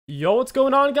Yo, what's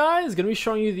going on, guys? Gonna be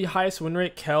showing you the highest win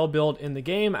rate Kayle build in the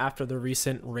game after the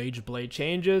recent Rage Blade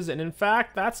changes, and in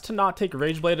fact, that's to not take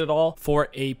Rage Blade at all for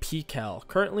AP Kayle.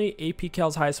 Currently, AP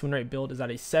Kayle's highest win rate build is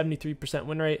at a 73%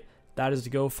 win rate. That is to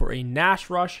go for a Nash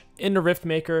Rush into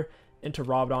Riftmaker into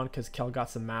Rabadon because Kayle got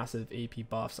some massive AP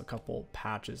buffs a couple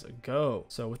patches ago.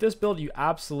 So with this build, you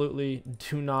absolutely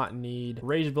do not need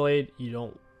Rage Blade. You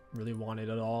don't really want it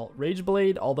at all. Rage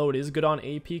Blade, although it is good on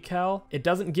AP Kayle, it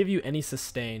doesn't give you any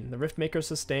sustain. The Riftmaker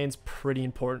sustain's pretty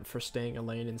important for staying in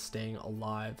lane and staying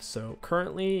alive. So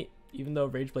currently, even though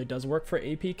Rage Blade does work for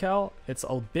AP Kayle, it's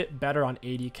a bit better on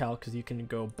AD Kayle because you can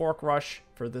go Bork Rush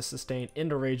for the sustain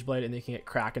into Rage Blade, and then you can get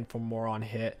Kraken for more on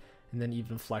hit, and then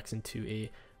even flex into a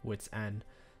Wit's End.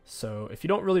 So if you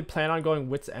don't really plan on going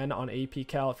Wit's End on AP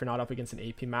Kayle, if you're not up against an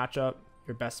AP matchup,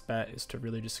 your best bet is to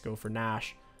really just go for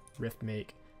Nash, Riftmake,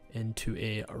 into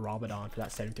a Rabadon for that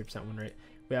 73% win rate.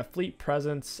 We have Fleet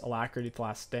Presence, Alacrity to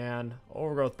Last Stand,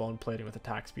 Overgrowth Bone Plating with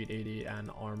attack speed 80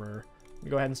 and armor. We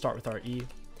go ahead and start with our E.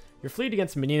 Your Fleet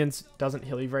against minions doesn't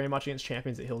heal you very much. Against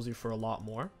champions, it heals you for a lot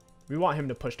more. We want him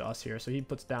to push to us here, so he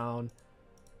puts down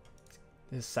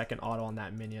his second auto on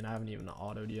that minion. I haven't even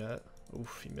autoed yet.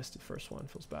 Oof, he missed the first one.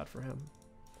 Feels bad for him.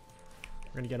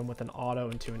 We're gonna get him with an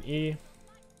auto into an E.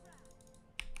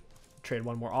 Trade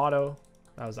one more auto.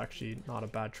 That was actually not a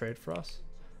bad trade for us.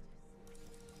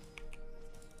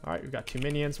 Alright, we've got two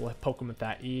minions. We'll poke them with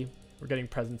that E. We're getting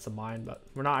Presence of Mind, but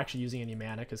we're not actually using any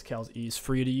mana because Kayle's E is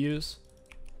free to use.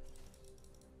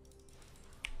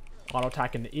 Auto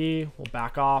attack into E. We'll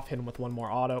back off, hit him with one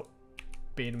more auto.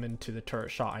 Bait him into the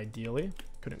turret shot ideally.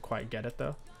 Couldn't quite get it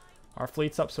though. Our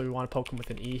fleet's up, so we want to poke him with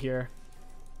an E here.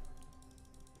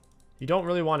 You don't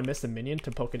really want to miss a minion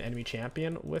to poke an enemy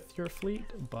champion with your fleet,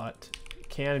 but it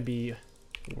can be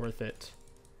worth it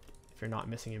if you're not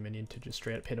missing a minion to just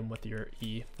straight up hit him with your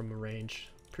E from a range.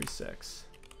 Pretty six.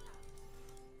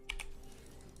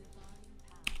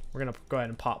 We're gonna go ahead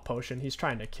and pop potion. He's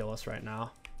trying to kill us right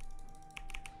now.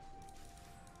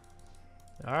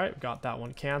 All right, got that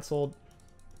one canceled.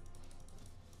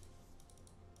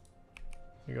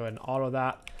 We go ahead and auto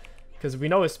that because we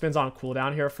know it spins on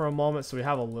cooldown here for a moment, so we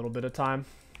have a little bit of time.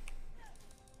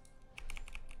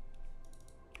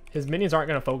 His minions aren't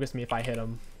going to focus me if I hit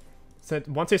him. So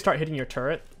once they start hitting your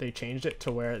turret, they changed it to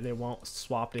where they won't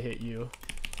swap to hit you.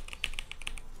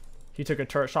 He took a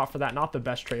turret shot for that. Not the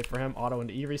best trade for him. Auto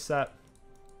into E reset.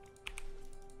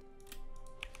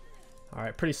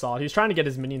 Alright, pretty solid. He's trying to get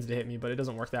his minions to hit me, but it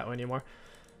doesn't work that way anymore.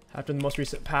 After the most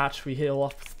recent patch, we heal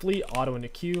off Fleet. Auto into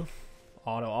Q.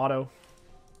 Auto, auto.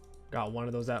 Got one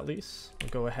of those at least.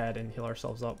 We'll go ahead and heal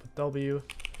ourselves up with W.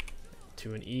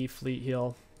 To an E Fleet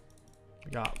heal. We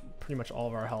got pretty much all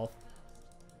of our health.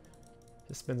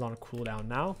 This spins on a cooldown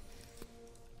now.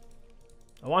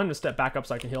 I want him to step back up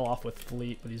so I can heal off with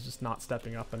Fleet, but he's just not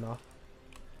stepping up enough.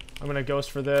 I'm going to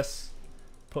ghost for this.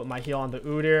 Put my heal on the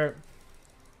Udyr.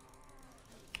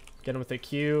 Get him with a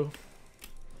Q.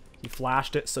 He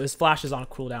flashed it, so his flash is on a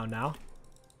cooldown now.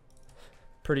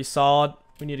 Pretty solid.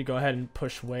 We need to go ahead and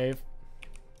push wave.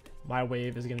 My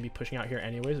wave is going to be pushing out here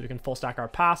anyways. We can full stack our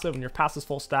passive. When your passive's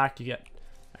full stacked, you get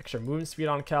extra movement speed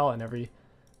on Kayle, and every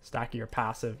stack of your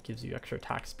passive gives you extra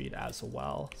attack speed as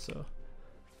well. So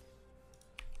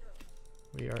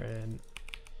we are in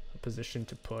a position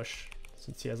to push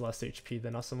since he has less HP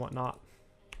than us and whatnot.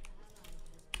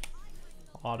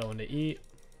 Auto into E.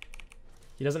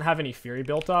 He doesn't have any Fury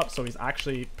built up, so he's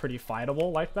actually pretty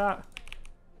fightable like that.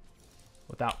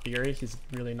 Without Fury, he's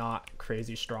really not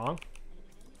crazy strong.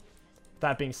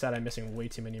 That being said, I'm missing way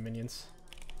too many minions.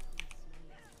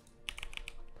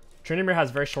 Tryndamere has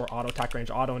very short auto attack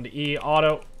range. Auto into E.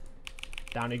 Auto.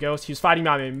 Down he goes. He's fighting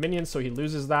my minions, so he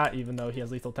loses that, even though he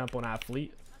has lethal tempo and I have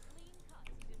fleet.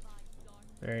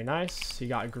 Very nice. He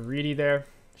got greedy there.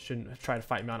 Shouldn't try to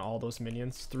fight me on all those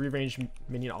minions. 3 range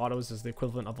minion autos is the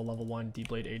equivalent of a level 1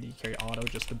 D-Blade AD carry auto,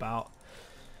 just about.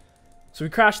 So we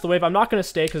crashed the wave. I'm not going to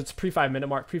stay because it's pre-5 minute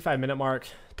mark. Pre-5 minute mark,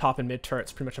 top and mid turret,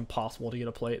 it's pretty much impossible to get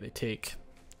a plate. They take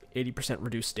 80%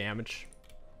 reduced damage.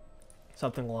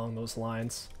 Something along those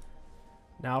lines.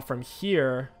 Now from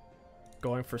here,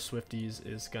 going for Swifties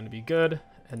is going to be good.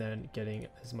 And then getting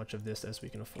as much of this as we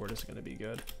can afford is going to be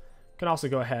good. Can also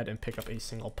go ahead and pick up a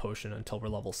single potion until we're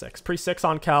level 6. Pre-6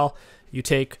 on Kayle, you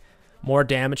take more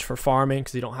damage for farming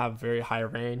because you don't have very high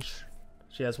range.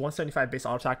 She has 175 base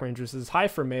auto attack range, which is high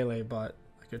for melee, but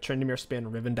like a Tryndamere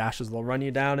spin, Riven dashes, they'll run you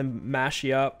down and mash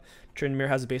you up. Tryndamere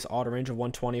has a base auto range of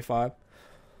 125.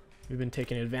 We've been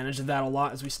taking advantage of that a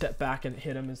lot as we step back and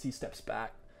hit him as he steps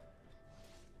back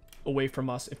away from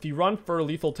us. If you run for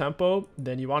lethal tempo,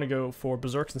 then you want to go for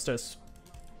Berserks instead of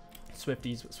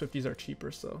Swifties, but Swifties are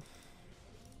cheaper, so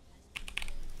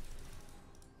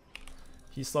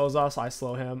He slows us, I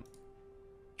slow him.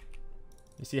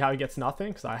 You see how he gets nothing?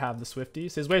 Because I have the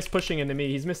Swifties. His wave's pushing into me.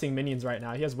 He's missing minions right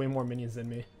now. He has way more minions than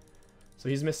me. So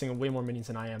he's missing way more minions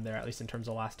than I am there, at least in terms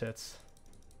of last hits.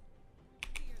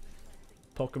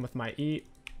 Poke him with my E.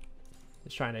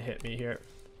 He's trying to hit me here.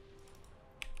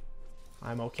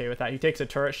 I'm okay with that. He takes a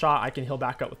turret shot. I can heal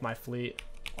back up with my fleet.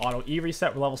 Auto E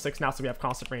reset. We're level 6 now, so we have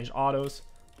constant range autos.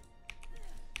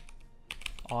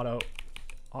 Auto.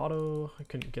 I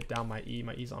couldn't get down my E.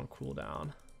 My E's on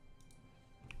cooldown.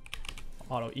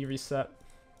 Auto E reset.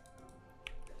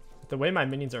 The way my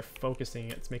minions are focusing,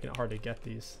 it's making it hard to get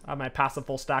these. I have my passive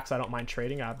full stack, so I don't mind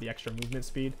trading. I have the extra movement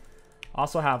speed. I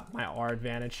also have my R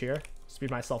advantage here.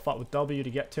 Speed myself up with W to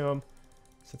get to him.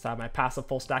 Since I have my passive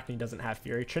full stack and he doesn't have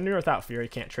Fury. Trinity without Fury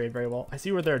can't trade very well. I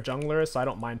see where their jungler is, so I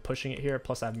don't mind pushing it here.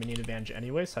 Plus I have minion advantage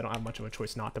anyway, so I don't have much of a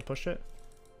choice not to push it.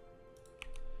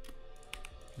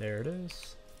 There it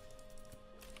is.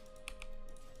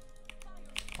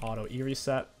 Auto E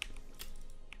reset.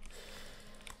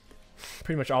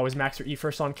 Pretty much always max your E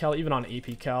first on Kayle, even on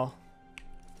AP Kayle.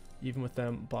 Even with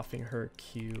them buffing her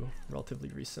Q relatively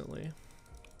recently.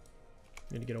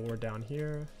 I'm gonna get a ward down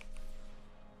here.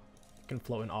 You can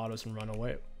float in autos and run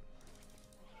away.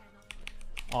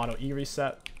 Auto E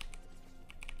reset.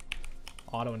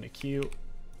 Auto into Q.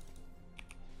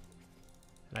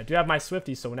 And I do have my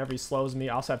Swifty, so whenever he slows me,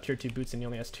 I also have tier 2 boots and he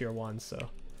only has tier 1, so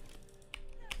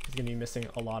he's gonna be missing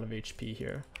a lot of HP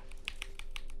here.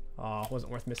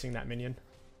 Wasn't worth missing that minion.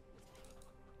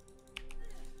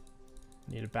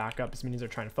 Need to back up. His minions are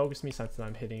trying to focus me since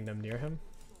I'm hitting them near him.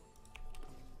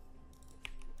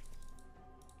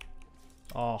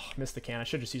 Oh, missed the can. I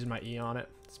should just use my E on it.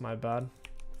 It's my bad.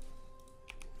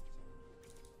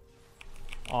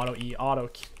 Auto E, auto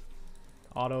Q.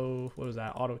 Auto, what was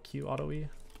that? Auto Q, auto E?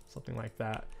 Something like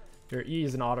that. Your E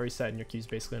is an auto reset and your Q is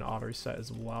basically an auto reset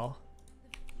as well.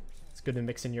 It's good to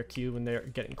mix in your Q when they're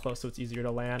getting close so it's easier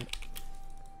to land.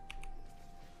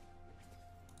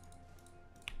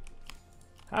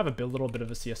 I have a little bit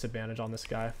of a CS advantage on this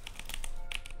guy.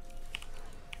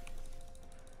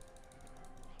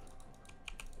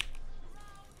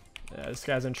 Yeah, this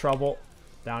guy's in trouble.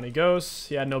 Down he goes.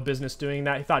 He had no business doing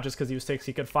that. He thought just because he was 6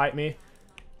 he could fight me.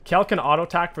 Kayle can auto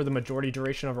attack for the majority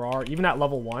duration of her R. Even at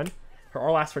level 1, her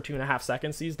R lasts for 2.5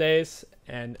 seconds these days,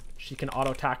 and she can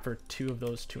auto attack for 2 of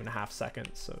those 2.5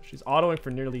 seconds. So she's autoing for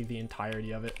nearly the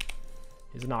entirety of it.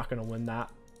 He's not going to win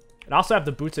that. And I also have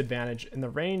the boots advantage in the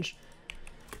range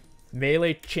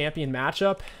melee champion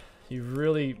matchup. You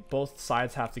really, both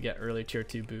sides have to get early tier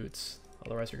 2 boots,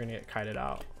 otherwise you're going to get kited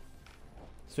out.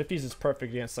 Swifties is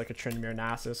perfect against like a Tryndamere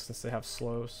Nasus since they have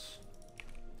slows.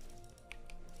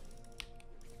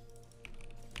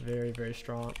 Very, very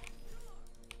strong.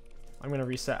 I'm going to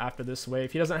reset after this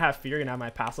wave. He doesn't have Fury and I have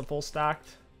my passive full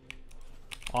stacked.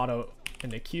 Auto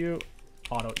into Q.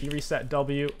 Auto E reset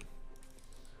W.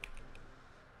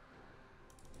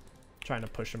 Trying to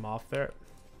push him off there.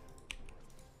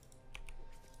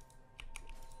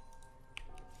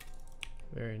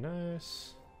 Very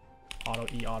nice. Auto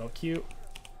E, auto Q.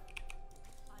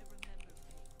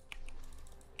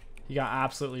 He got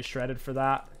absolutely shredded for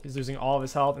that. He's losing all of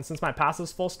his health. And since my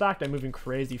passive's full stacked, I'm moving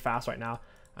crazy fast right now.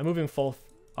 I'm moving full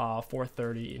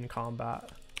 430 in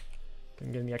combat.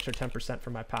 I'm getting the extra 10% for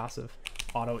my passive.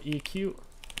 Auto EQ.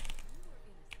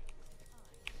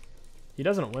 He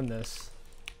doesn't win this.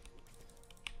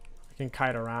 I can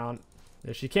kite around.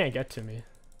 Yeah, she can't get to me.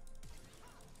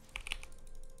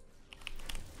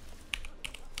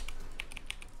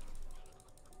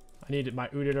 I needed my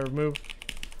Udyr to remove.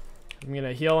 I'm going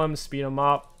to heal him, speed him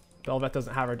up. Velvet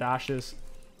doesn't have her dashes.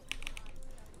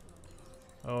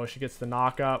 Oh, she gets the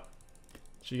knock up.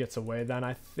 She gets away then,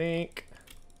 I think.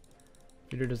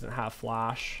 Udyr doesn't have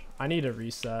flash. I need a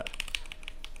reset.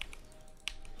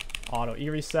 Auto E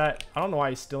reset. I don't know why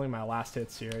he's stealing my last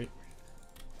hits here.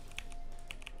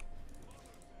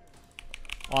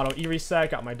 Auto E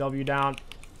reset. Got my W down.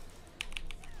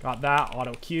 Got that.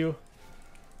 Auto Q.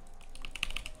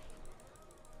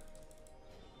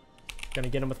 Gonna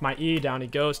get him with my E. Down he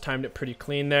goes. Timed it pretty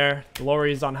clean there. The lower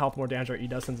he's on health, more damage our E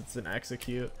does since it's an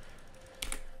execute.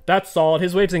 That's solid.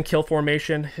 His wave's in kill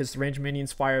formation. His range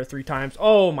minions fire 3 times.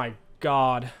 Oh my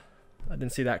god. I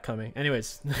didn't see that coming.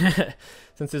 Anyways,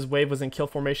 since his wave was in kill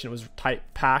formation, it was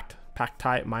packed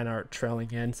tight. Mine are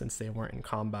trailing in since they weren't in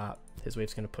combat. His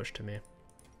wave's gonna push to me.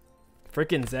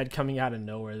 Freaking Zed coming out of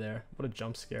nowhere there. What a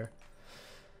jump scare.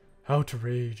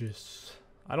 Outrageous.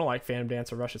 I don't like Phantom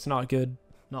Dance or Rush. It's not good.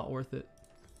 Not worth it.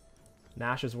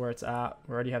 Nash is where it's at.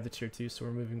 We already have the tier 2, so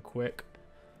we're moving quick.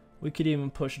 We could even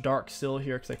push Dark Sill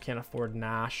here because I can't afford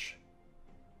Nash.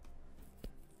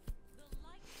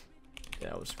 Yeah,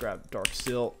 Yeah, let's grab Dark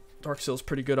Seal. Dark Seal's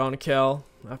pretty good on Kayle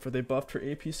after they buffed her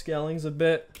AP scalings a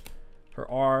bit. Her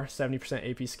R, 70%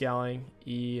 AP scaling.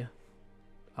 E,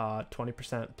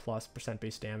 20% plus percent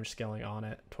base damage scaling on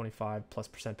it. 25 plus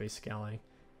percent base scaling.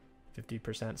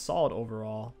 50% solid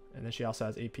overall. And then she also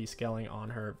has AP scaling on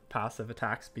her passive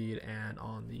attack speed and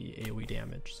on the AoE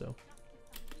damage. So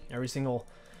every single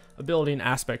ability and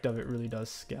aspect of it really does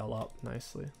scale up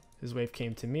nicely. His wave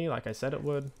came to me like I said it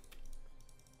would.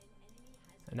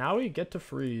 And now we get to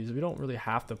freeze. We don't really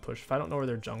have to push. If I don't know where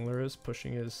their jungler is,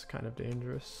 pushing is kind of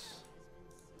dangerous.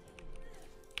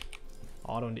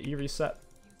 Auto into E reset.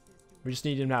 We just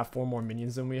need him to have 4 more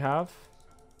minions than we have.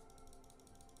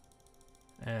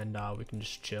 And we can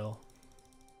just chill.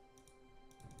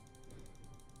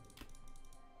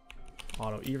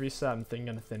 Auto E reset. I'm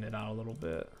gonna thin it out a little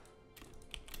bit.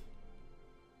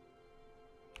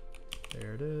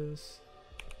 There it is.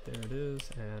 There it is.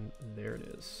 And there it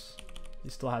is. He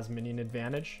still has minion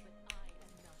advantage.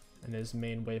 And his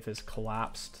main wave has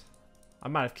collapsed. I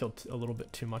might have killed a little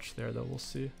bit too much there though. We'll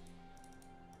see.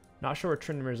 Not sure where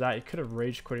Trindimer is at. He could have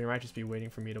rage quit. He might just be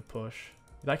waiting for me to push.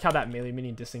 You like how that melee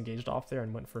minion disengaged off there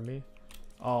and went for me?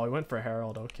 Oh, he went for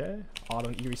Herald. Okay. Auto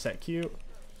and E reset Q.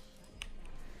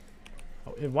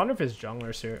 Oh, I wonder if his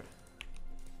jungler's here.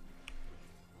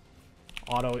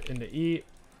 Auto into E.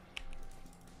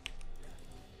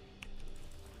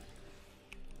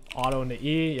 Auto into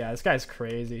E. Yeah, this guy's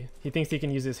crazy. He thinks he can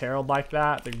use his Herald like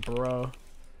that. Like, bro.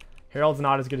 Herald's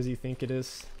not as good as you think it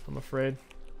is, I'm afraid.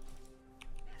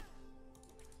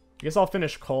 I guess I'll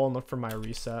finish Cole and look for my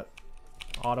reset.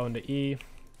 Auto into E.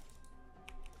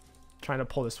 Trying to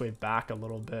pull this wave back a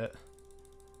little bit.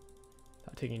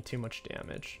 Not taking too much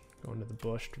damage. Going to the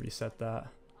bush to reset that.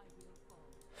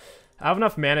 I have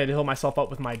enough mana to heal myself up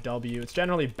with my W. It's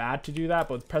generally bad to do that,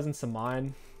 but with presence of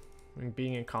mind, when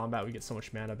being in combat, we get so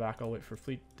much mana back. I'll wait for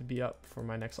Fleet to be up for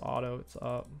my next auto. It's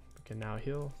up. We can now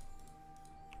heal.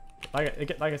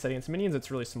 Like I said, against minions, it's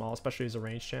really small, especially as a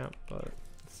range champ, but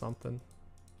it's something.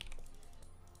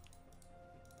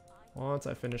 Once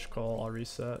I finish Cole, I'll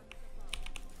reset.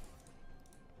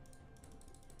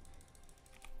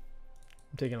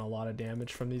 I'm taking a lot of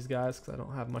damage from these guys because I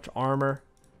don't have much armor.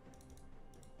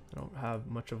 I don't have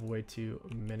much of a way to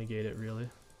mitigate it, really.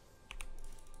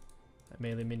 That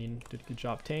melee minion did a good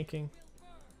job tanking.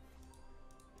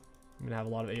 I'm going to have a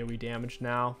lot of AoE damage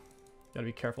now. Gotta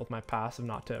be careful with my passive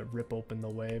not to rip open the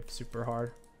wave super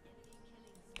hard.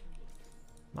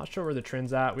 Not sure where the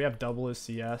Trin's at. We have double his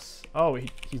CS. Oh,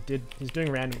 he's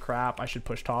doing random crap. I should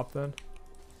push top then.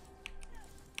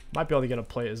 Might be able to get a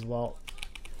plate as well.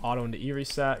 Auto into E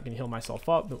reset. I can heal myself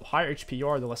up. The higher HP you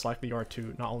are, the less likely you are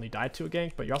to not only die to a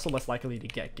gank, but you're also less likely to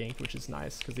get ganked, which is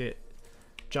nice because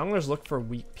junglers look for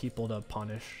weak people to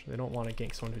punish. They don't want to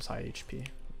gank someone who's high HP.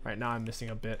 Right now I'm missing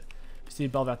a bit. You see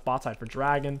Bel'Veth bot side for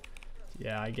Dragon.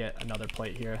 Yeah, I get another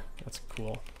plate here. That's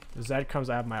cool. The Zed comes,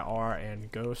 I have my R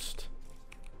and Ghost.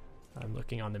 I'm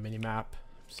looking on the minimap.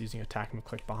 Just using attack and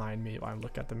click behind me while I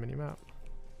look at the minimap.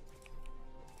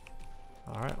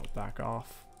 Alright, I'll back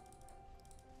off.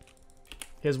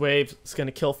 His wave is going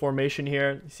to kill formation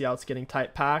here. You see how it's getting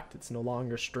tight packed? It's no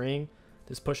longer string.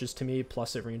 This pushes to me,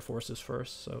 plus it reinforces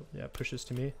first. So yeah, it pushes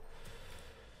to me.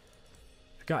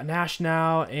 We got Nash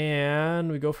now,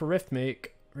 and we go for Rift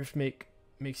Make. Rift Make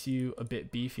makes you a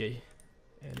bit beefy,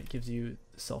 and it gives you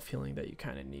the self-healing that you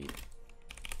kind of need.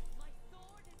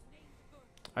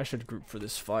 I should group for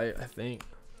this fight, I think.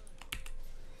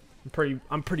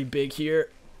 I'm pretty big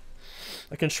here.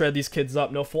 I can shred these kids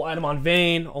up. No full item on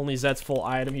Vayne. Only Zed's full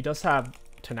item. He does have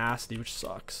tenacity, which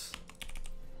sucks.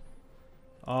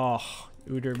 Oh,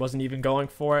 Udyr wasn't even going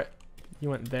for it. He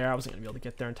went there. I wasn't going to be able to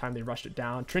get there in time. They rushed it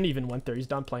down. Trin even went there. He's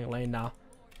done playing lane now.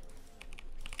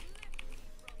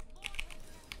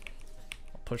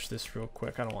 I'll push this real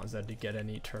quick. I don't want Zed to get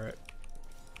any turret.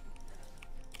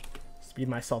 Speed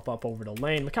myself up over to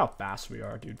lane. Look how fast we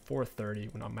are, dude. 430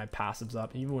 when my passive's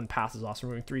up. Even when passive's off, so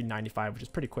we're moving 395, which is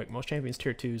pretty quick. Most champions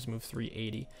tier 2s move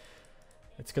 380.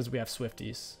 It's because we have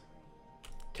Swifties.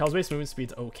 Kayle's base movement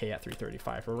speed's okay at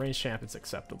 335. For a range champ, it's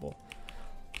acceptable.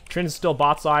 Trin is still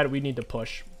bot side. We need to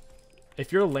push.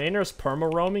 If your laner's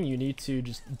perma roaming, you need to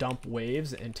just dump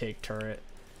waves and take turret.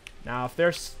 Now, if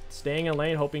they're staying in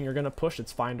lane, hoping you're going to push,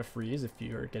 it's fine to freeze if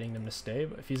you're getting them to stay.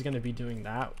 But if he's going to be doing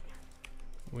that,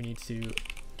 we need to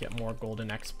get more golden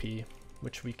XP,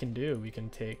 which we can do. We can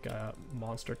take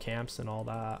monster camps and all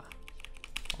that.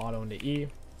 Auto into E.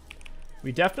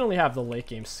 We definitely have the late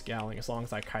game scaling as long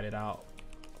as I kite it out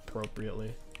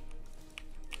appropriately.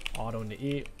 Auto into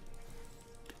E.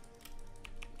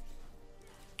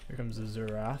 Here comes the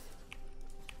Zurath.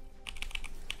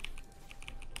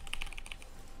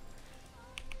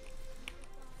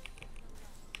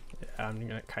 I'm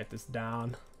gonna kite this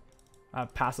down.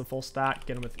 Passive full stack,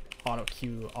 get him with auto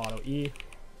Q, auto E.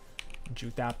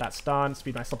 Juke that stun,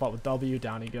 speed myself up with W,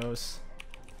 down he goes.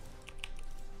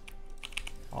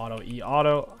 Auto E,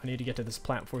 auto. I need to get to this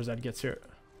plant before Zed gets here.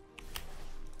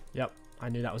 Yep, I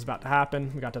knew that was about to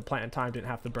happen. We got to the plant in time, didn't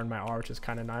have to burn my R, which is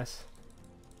kind of nice.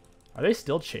 Are they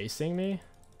still chasing me?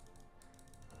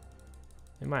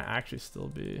 They might actually still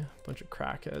be a bunch of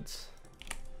crackheads.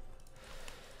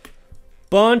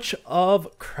 Bunch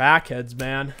of crackheads,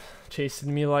 man.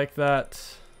 Chasing me like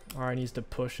that. Alright, needs to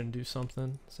push and do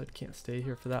something. Zed can't stay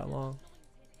here for that long.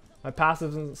 My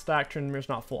passive isn't stacked. Trinimir's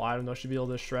not full item though. Should be able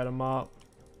to shred him up.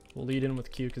 We'll lead in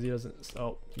with Q because he doesn't.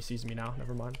 Oh, he sees me now.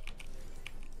 Never mind.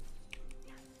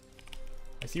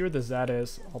 I see where the Zed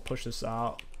is. I'll push this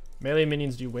out. Melee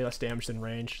minions do way less damage than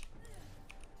range.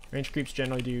 Range creeps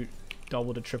generally do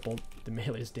double to triple the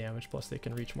melee's damage. Plus they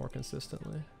can reach more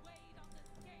consistently.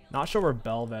 Not sure where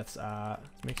Belvet's at.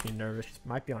 It makes me nervous. She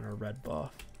might be on her red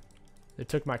buff. They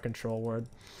took my control ward.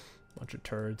 Bunch of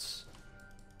turds.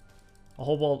 I'll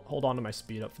hold on to my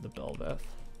speed up for the Belvet.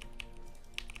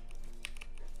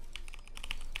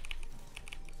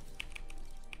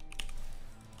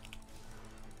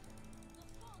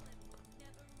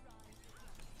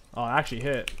 Oh, it actually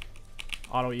hit.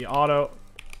 Auto E, auto.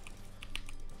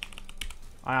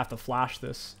 I have to flash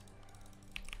this.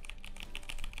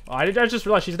 Oh, I just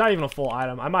realized she's not even a full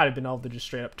item. I might have been able to just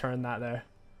straight up turn that there.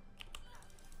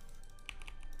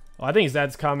 Oh, I think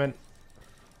Zed's coming.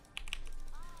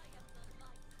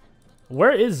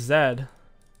 Where is Zed?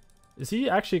 Is he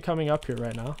actually coming up here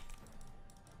right now?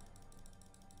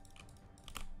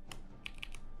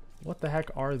 What the heck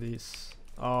are these?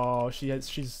 Oh,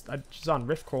 she's on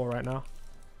Rift Coral right now.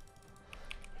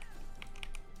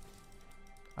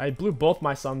 I blew both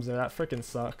my sums there. That freaking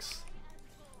sucks.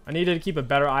 I needed to keep a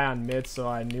better eye on mid so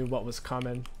I knew what was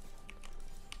coming.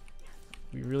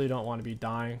 We really don't want to be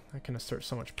dying. I can assert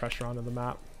so much pressure onto the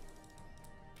map.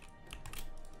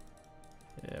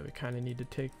 Yeah, we kind of need to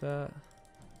take that.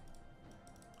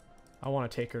 I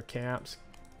want to take her camps.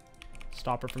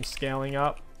 Stop her from scaling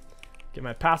up. Get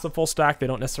my passive full stack. They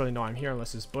don't necessarily know I'm here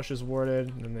unless his bush is warded.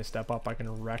 And then they step up, I can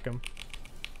wreck them.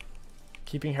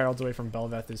 Keeping Heralds away from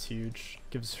Belveth is huge.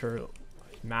 Gives her a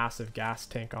massive gas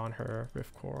tank on her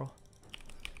Rift Coral.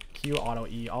 Q, auto,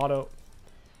 E, auto.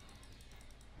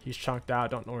 He's chunked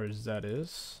out. Don't know where Zed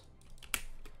is.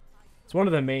 It's one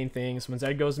of the main things. When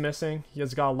Zed goes missing, he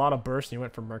has got a lot of burst and he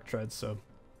went for Merc Tread, so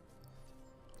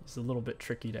it's a little bit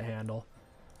tricky to handle.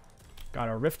 Got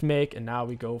our Rift Make, and now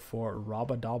we go for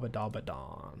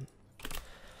Rabadabadabadon.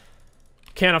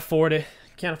 Can't afford it.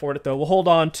 Can't afford it, though. We'll hold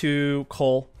on to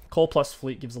Cole. Cole plus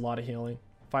Fleet gives a lot of healing.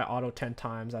 If I auto 10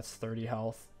 times, that's 30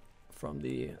 health from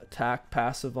the attack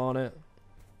passive on it.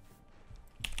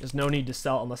 There's no need to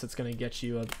sell unless it's going to get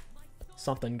you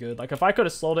something good. Like, if I could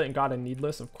have sold it and got a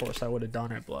needless, of course I would have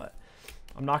done it, but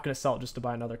I'm not going to sell it just to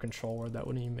buy another controller. That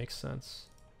wouldn't even make sense.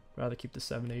 I'd rather keep the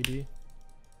 7 AD.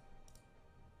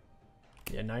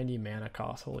 Yeah, 90 mana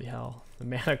cost. Holy hell. The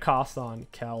mana cost on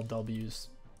Kayle W's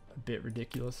a bit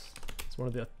ridiculous. It's one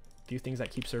of the few things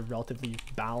that keeps her relatively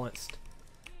balanced.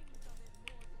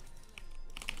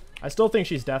 I still think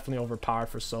she's definitely overpowered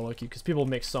for solo queue because people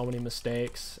make so many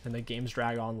mistakes and the games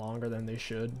drag on longer than they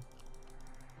should.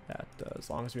 That as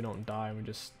long as we don't die and we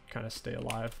just kind of stay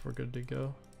alive, we're good to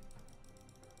go.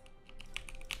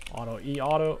 Auto E,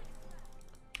 auto.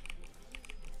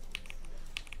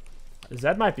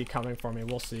 Zed might be coming for me.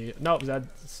 We'll see. Nope, Zed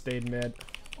stayed mid.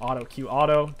 Auto Q,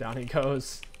 auto. Down he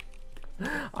goes.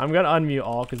 I'm going to unmute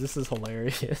all because this is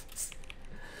hilarious.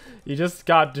 He just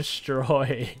got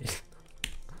destroyed.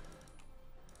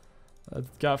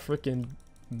 Got freaking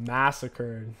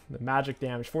massacred. The magic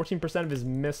damage. 14% of his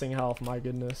missing health. My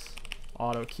goodness.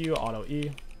 Auto Q, auto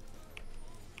E.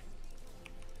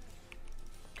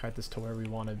 Kite this to where we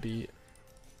want to be.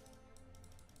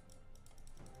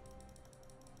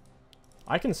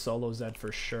 I can solo Zed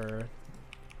for sure.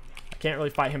 I can't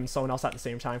really fight him and someone else at the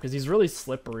same time because he's really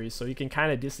slippery, so you can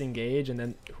kind of disengage and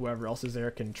then whoever else is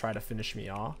there can try to finish me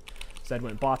off. Zed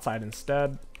went bot side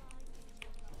instead.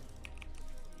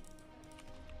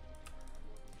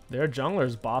 Their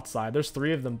jungler's bot side. There's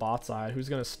 3 of them bot side. Who's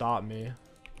going to stop me?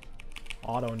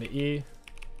 Auto into E.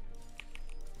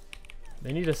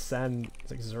 They need to send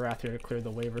like Zerath here to clear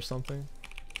the wave or something.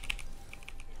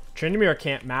 Tryndamere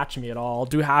can't match me at all. I'll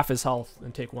do half his health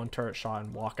and take 1 turret shot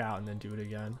and walk out and then do it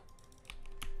again.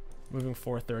 Moving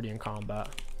 430 in combat.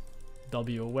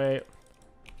 W away.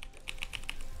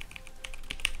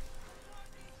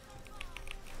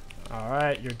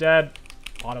 Alright, you're dead.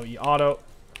 Auto E, auto.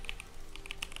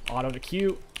 Auto to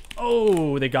Q.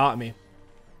 Oh, they got me.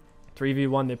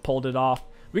 3v1, they pulled it off.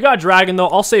 We got Dragon, though.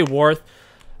 I'll say worth.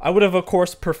 I would have, of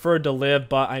course, preferred to live,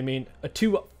 but, I mean, a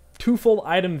two full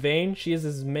item Vayne. She has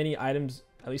as many items,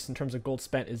 at least in terms of gold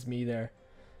spent, as me there.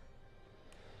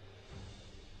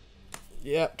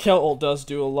 Yeah, Kayle ult does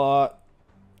do a lot.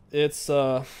 It's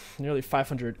nearly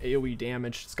 500 AoE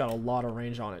damage. It's got a lot of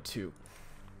range on it, too.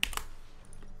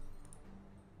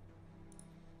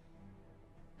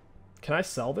 Can I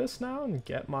sell this now and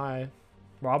get my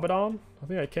Rabadon? I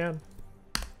think I can.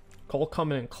 Cole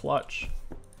coming in clutch.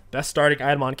 Best starting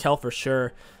item on Kayle for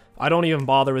sure. I don't even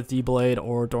bother with D-Blade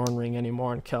or Dorn Ring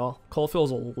anymore on Kayle. Cole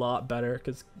feels a lot better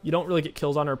because you don't really get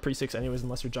kills on her pre-6 anyways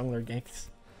unless your jungler ganks.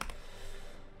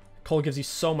 Cole gives you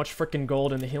so much freaking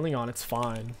gold and the healing on it's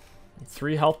fine.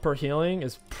 3 health per healing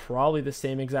is probably the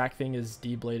same exact thing as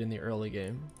D-Blade in the early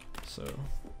game. So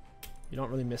you don't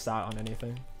really miss out on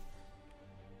anything.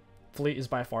 Fleet is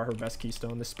by far her best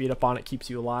keystone. The speed up on it keeps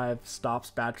you alive, stops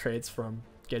bad trades from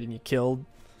getting you killed.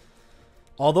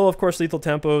 Although, of course, lethal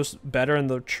tempo is better in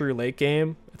the true late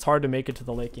game, it's hard to make it to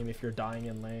the late game if you're dying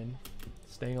in lane.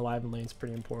 Staying alive in lane is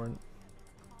pretty important.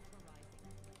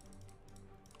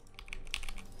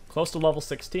 Close to level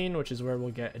 16, which is where we'll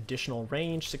get additional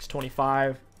range,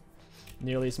 625.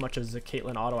 Nearly as much as the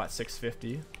Caitlyn auto at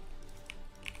 650.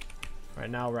 Right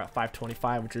now we're at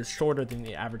 525, which is shorter than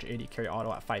the average 80 carry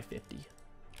auto at 550.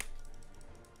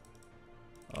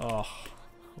 Oh,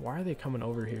 why are they coming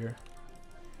over here?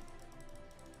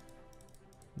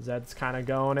 Zed's kind of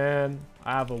going in.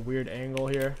 I have a weird angle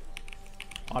here.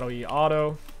 Auto E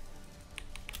auto.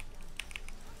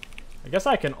 I guess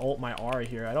I can ult my Aura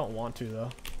here. I don't want to though.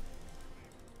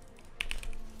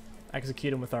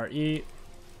 Execute him with our E.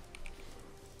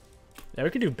 Yeah, we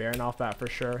could do Baron off that for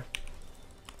sure.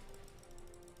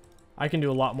 I can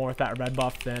do a lot more with that red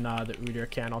buff than the Udyr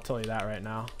can, I'll tell you that right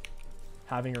now.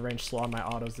 Having a range slow on my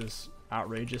autos is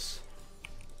outrageous.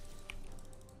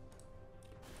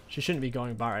 She shouldn't be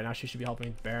going bot right now, she should be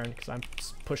helping Baron because I'm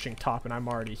pushing top and I'm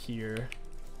already here.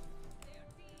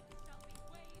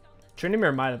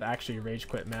 Tryndamere might have actually rage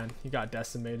quit, man. He got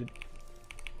decimated.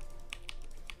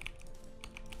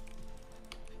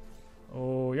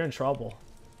 Oh, you're in trouble.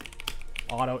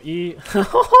 Auto E.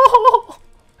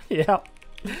 Yeah.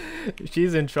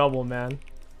 She's in trouble, man.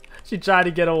 She tried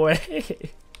to get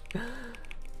away.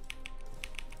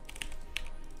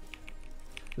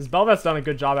 This Bel'Veth's done a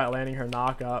good job at landing her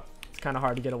knockup. It's kind of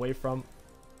hard to get away from.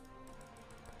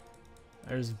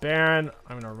 There's Baron.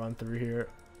 I'm going to run through here.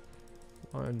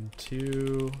 1,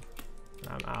 2.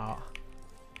 I'm out.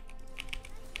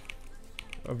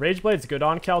 A Rage Blade's good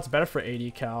on Kayle. It's better for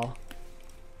AD Kayle.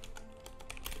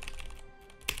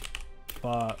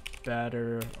 But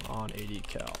better on AD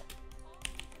Kayle.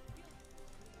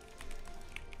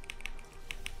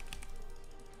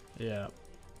 Yeah.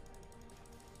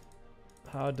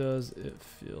 How does it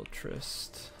feel,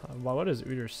 Trist? Well, what is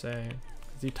Udyr saying?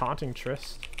 Is he taunting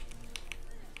Trist?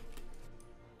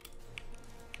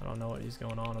 I don't know what he's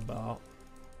going on about.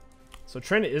 So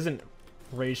Trent isn't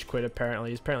rage quit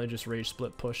apparently. He's apparently just rage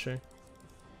split pushing.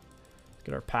 Let's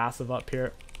get our passive up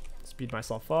here. Speed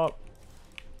myself up.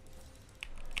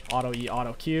 Auto E,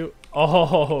 auto Q.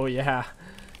 Oh, yeah.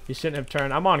 He shouldn't have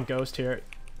turned. I'm on Ghost here.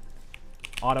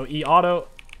 Auto E, auto.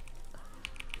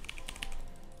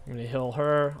 I'm going to heal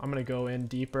her. I'm going to go in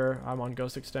deeper. I'm on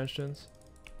Ghost extensions.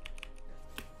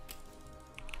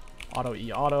 Auto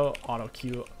E, auto. Auto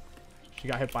Q. She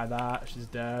got hit by that. She's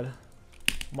dead.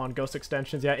 I'm on Ghost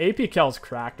extensions. Yeah, AP Kayle's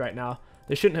cracked right now.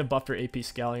 They shouldn't have buffed her AP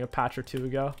scaling a patch or two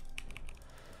ago.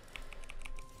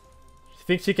 She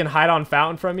thinks she can hide on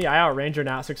Fountain from me. I outrange her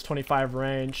now at 625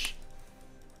 range.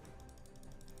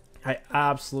 I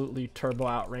absolutely turbo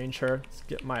outrange her. Let's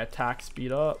get my attack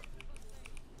speed up.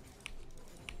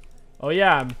 Oh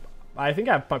yeah, I think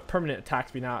I have my permanent attack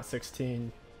speed now at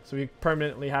 16. So we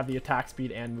permanently have the attack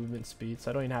speed and movement speed. So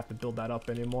I don't even have to build that up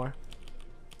anymore.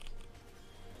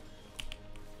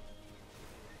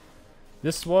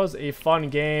 This was a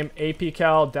fun game. AP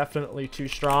Kayle definitely too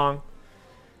strong.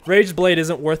 Rage Blade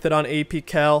isn't worth it on AP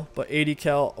Kayle, but AD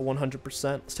Kayle 100%.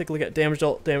 Let's take a look at damage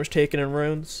dealt, damage taken, and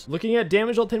runes. Looking at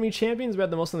damage dealt to enemy champions, we had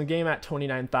the most in the game at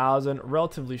 29,000.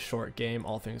 Relatively short game,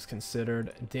 all things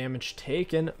considered. Damage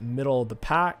taken, middle of the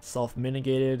pack.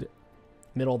 Self-mitigated,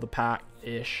 middle of the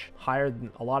pack-ish. Higher than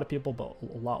a lot of people, but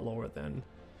a lot lower than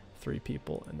 3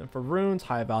 people. And then for runes,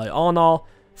 high value. All in all,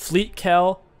 Fleet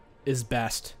Kayle is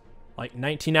best. Like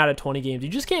 19 out of 20 games, you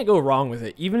just can't go wrong with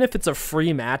it. Even if it's a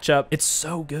free matchup, it's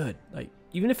so good. Like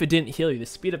even if it didn't heal you, the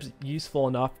speed up's useful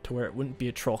enough to where it wouldn't be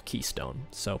a troll keystone.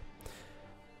 So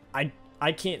I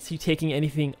can't see taking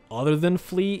anything other than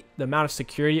Fleet. The amount of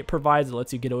security it provides, it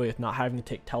lets you get away with not having to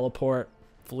take teleport.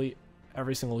 Fleet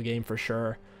every single game for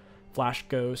sure. Flash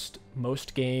Ghost,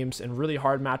 most games, and really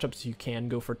hard matchups, you can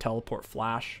go for Teleport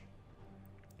Flash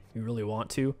if you really want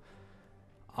to.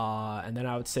 And then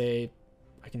I would say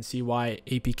I can see why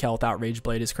AP Kayle without Rage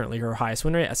Blade is currently her highest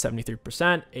win rate at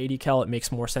 73%. AD Kayle, it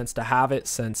makes more sense to have it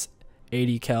since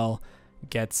AD Kayle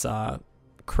gets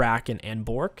Kraken and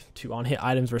Bork, 2 on-hit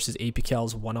items versus AP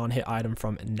Kayle's 1 on-hit item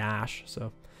from Nash.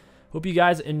 So hope you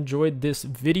guys enjoyed this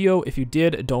video. If you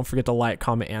did, don't forget to like,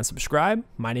 comment, and subscribe.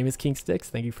 My name is King Sticks.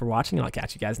 Thank you for watching, and I'll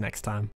catch you guys next time.